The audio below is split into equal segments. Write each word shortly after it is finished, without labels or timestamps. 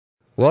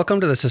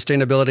Welcome to the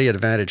Sustainability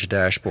Advantage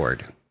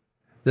dashboard.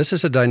 This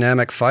is a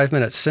dynamic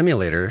 5-minute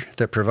simulator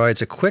that provides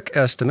a quick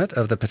estimate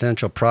of the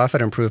potential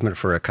profit improvement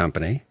for a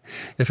company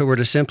if it were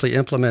to simply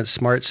implement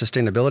smart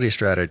sustainability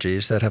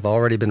strategies that have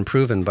already been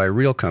proven by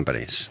real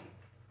companies.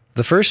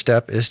 The first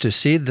step is to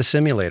seed the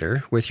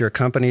simulator with your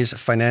company's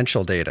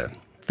financial data.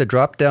 The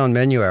drop-down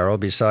menu arrow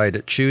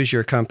beside Choose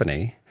Your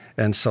Company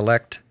and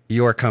select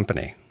Your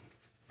Company.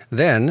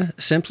 Then,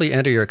 simply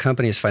enter your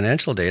company's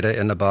financial data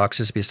in the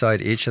boxes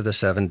beside each of the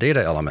 7 data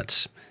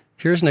elements.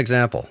 Here's an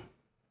example.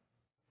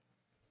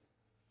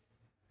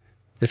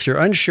 If you're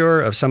unsure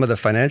of some of the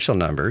financial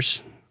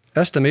numbers,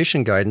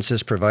 estimation guidance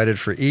is provided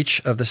for each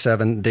of the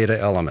 7 data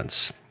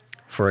elements.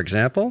 For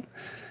example,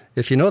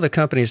 if you know the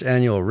company's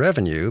annual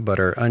revenue but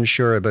are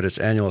unsure about its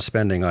annual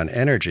spending on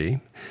energy,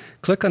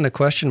 click on the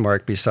question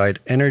mark beside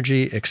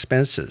Energy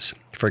Expenses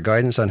for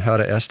guidance on how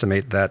to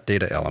estimate that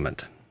data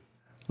element.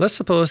 Let's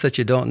suppose that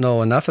you don't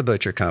know enough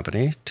about your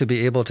company to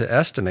be able to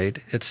estimate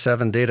its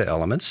 7 data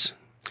elements,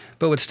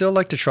 but would still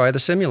like to try the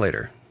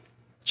simulator.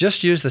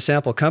 Just use the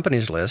sample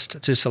companies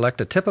list to select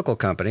a typical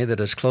company that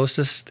is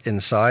closest in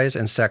size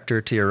and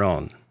sector to your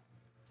own.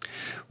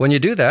 When you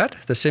do that,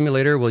 the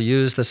simulator will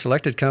use the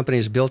selected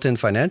company's built-in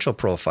financial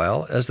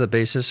profile as the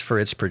basis for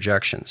its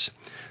projections.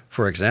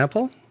 For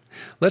example,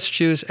 let's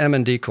choose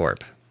M&D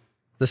Corp.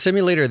 The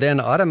simulator then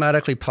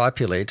automatically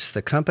populates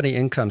the company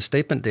income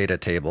statement data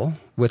table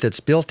with its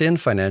built-in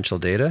financial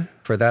data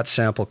for that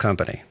sample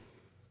company.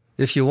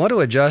 If you want to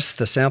adjust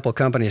the sample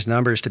company's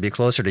numbers to be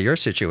closer to your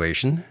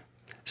situation,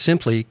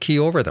 simply key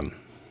over them.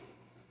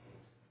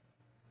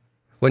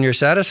 When you're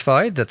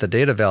satisfied that the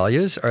data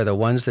values are the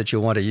ones that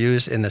you want to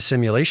use in the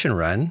simulation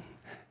run,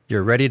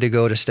 you're ready to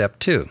go to Step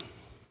 2.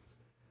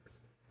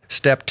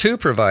 Step 2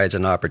 provides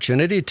an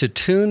opportunity to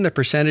tune the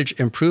percentage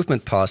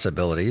improvement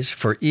possibilities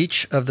for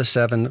each of the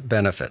 7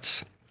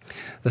 benefits.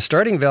 The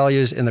starting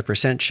values in the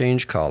percent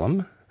change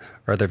column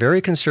are the very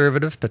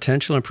conservative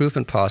potential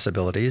improvement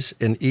possibilities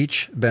in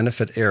each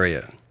benefit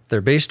area.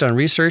 They're based on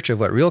research of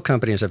what real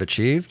companies have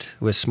achieved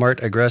with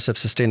smart, aggressive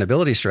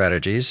sustainability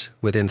strategies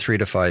within 3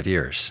 to 5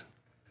 years.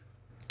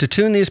 To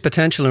tune these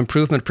potential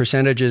improvement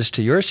percentages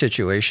to your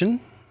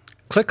situation,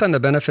 click on the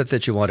benefit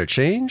that you want to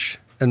change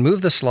and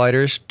move the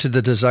sliders to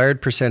the desired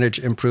percentage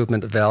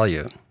improvement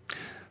value.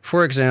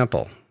 For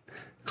example,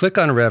 click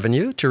on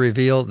Revenue to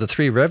reveal the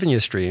 3 revenue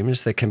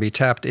streams that can be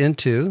tapped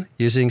into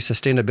using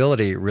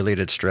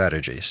sustainability-related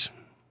strategies.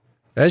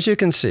 As you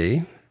can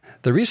see,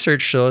 the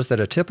research shows that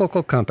a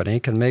typical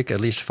company can make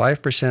at least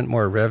 5%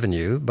 more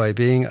revenue by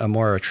being a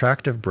more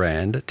attractive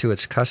brand to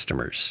its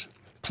customers.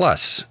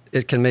 Plus,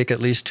 it can make at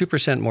least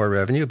 2% more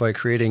revenue by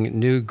creating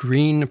new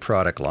green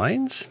product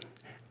lines,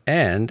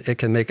 and it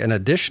can make an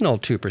additional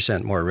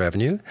 2% more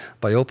revenue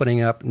by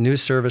opening up new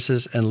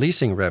services and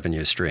leasing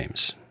revenue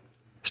streams.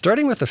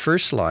 Starting with the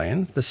first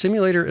line, the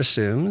simulator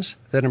assumes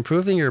that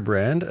improving your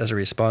brand as a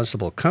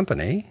responsible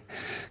company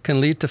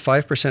can lead to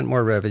 5%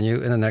 more revenue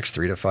in the next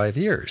 3 to 5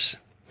 years.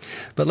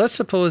 But let's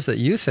suppose that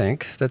you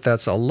think that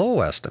that's a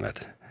low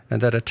estimate and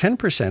that a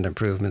 10%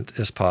 improvement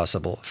is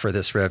possible for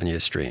this revenue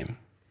stream.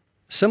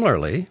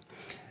 Similarly,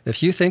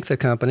 if you think the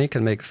company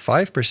can make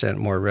 5%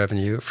 more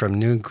revenue from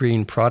new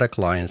green product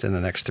lines in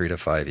the next 3 to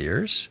 5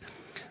 years,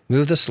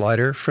 move the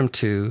slider from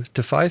 2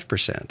 to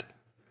 5%.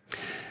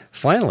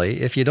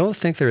 Finally, if you don't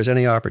think there is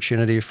any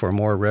opportunity for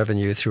more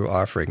revenue through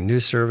offering new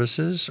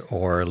services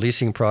or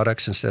leasing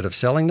products instead of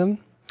selling them,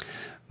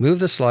 move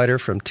the slider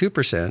from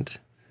 2%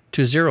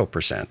 to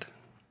 0%.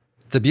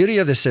 The beauty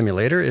of the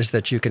simulator is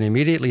that you can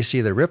immediately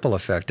see the ripple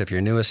effect of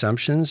your new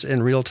assumptions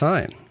in real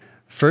time.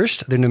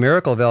 First, the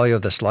numerical value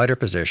of the slider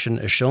position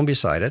is shown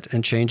beside it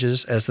and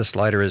changes as the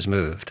slider is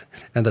moved,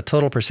 and the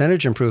total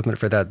percentage improvement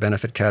for that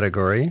benefit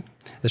category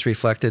is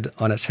reflected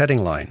on its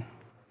heading line.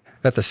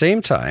 At the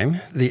same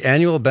time, the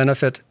annual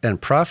benefit and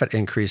profit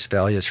increase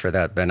values for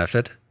that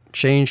benefit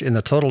change in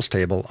the totals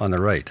table on the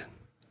right.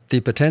 The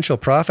potential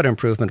profit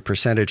improvement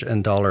percentage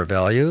and dollar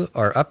value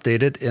are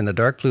updated in the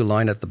dark blue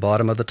line at the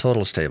bottom of the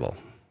totals table.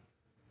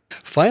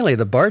 Finally,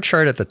 the bar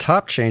chart at the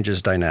top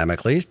changes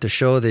dynamically to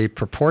show the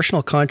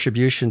proportional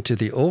contribution to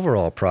the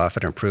overall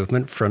profit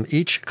improvement from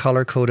each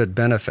color-coded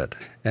benefit,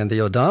 and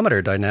the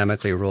odometer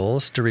dynamically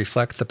rolls to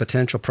reflect the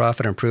potential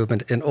profit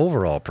improvement in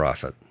overall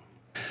profit.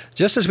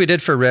 Just as we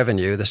did for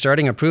revenue, the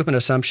starting improvement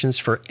assumptions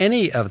for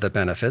any of the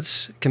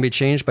benefits can be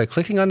changed by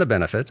clicking on the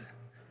benefit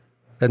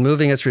and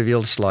moving its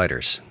revealed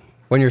sliders.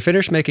 When you're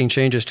finished making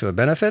changes to a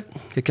benefit,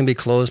 it can be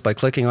closed by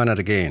clicking on it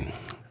again.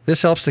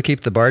 This helps to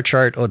keep the bar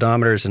chart,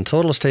 odometers, and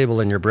totals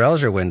table in your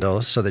browser window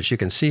so that you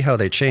can see how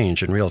they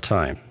change in real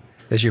time.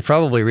 As you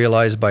probably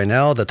realize by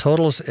now, the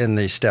totals in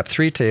the Step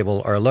 3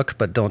 table are look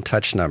but don't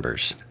touch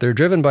numbers. They're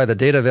driven by the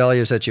data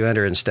values that you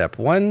enter in Step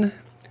 1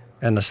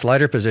 and the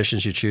slider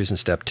positions you choose in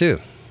Step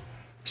 2.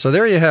 So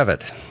there you have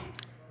it.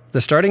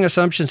 The starting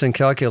assumptions and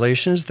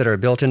calculations that are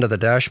built into the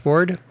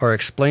dashboard are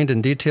explained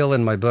in detail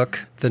in my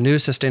book, The New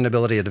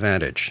Sustainability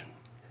Advantage.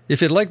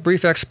 If you'd like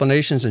brief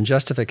explanations and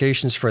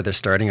justifications for the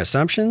starting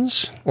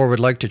assumptions, or would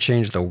like to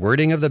change the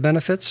wording of the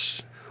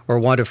benefits, or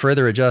want to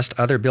further adjust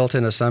other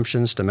built-in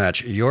assumptions to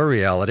match your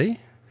reality,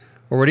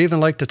 or would even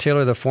like to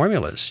tailor the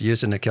formulas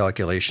used in the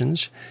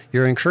calculations,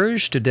 you're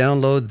encouraged to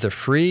download the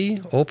free,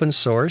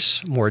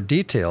 open-source, more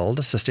detailed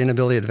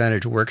Sustainability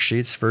Advantage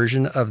worksheets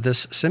version of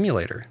this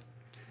simulator.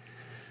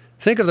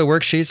 Think of the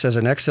worksheets as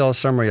an Excel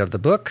summary of the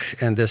book,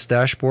 and this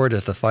dashboard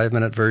as the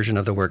 5-minute version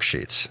of the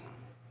worksheets.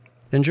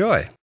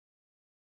 Enjoy!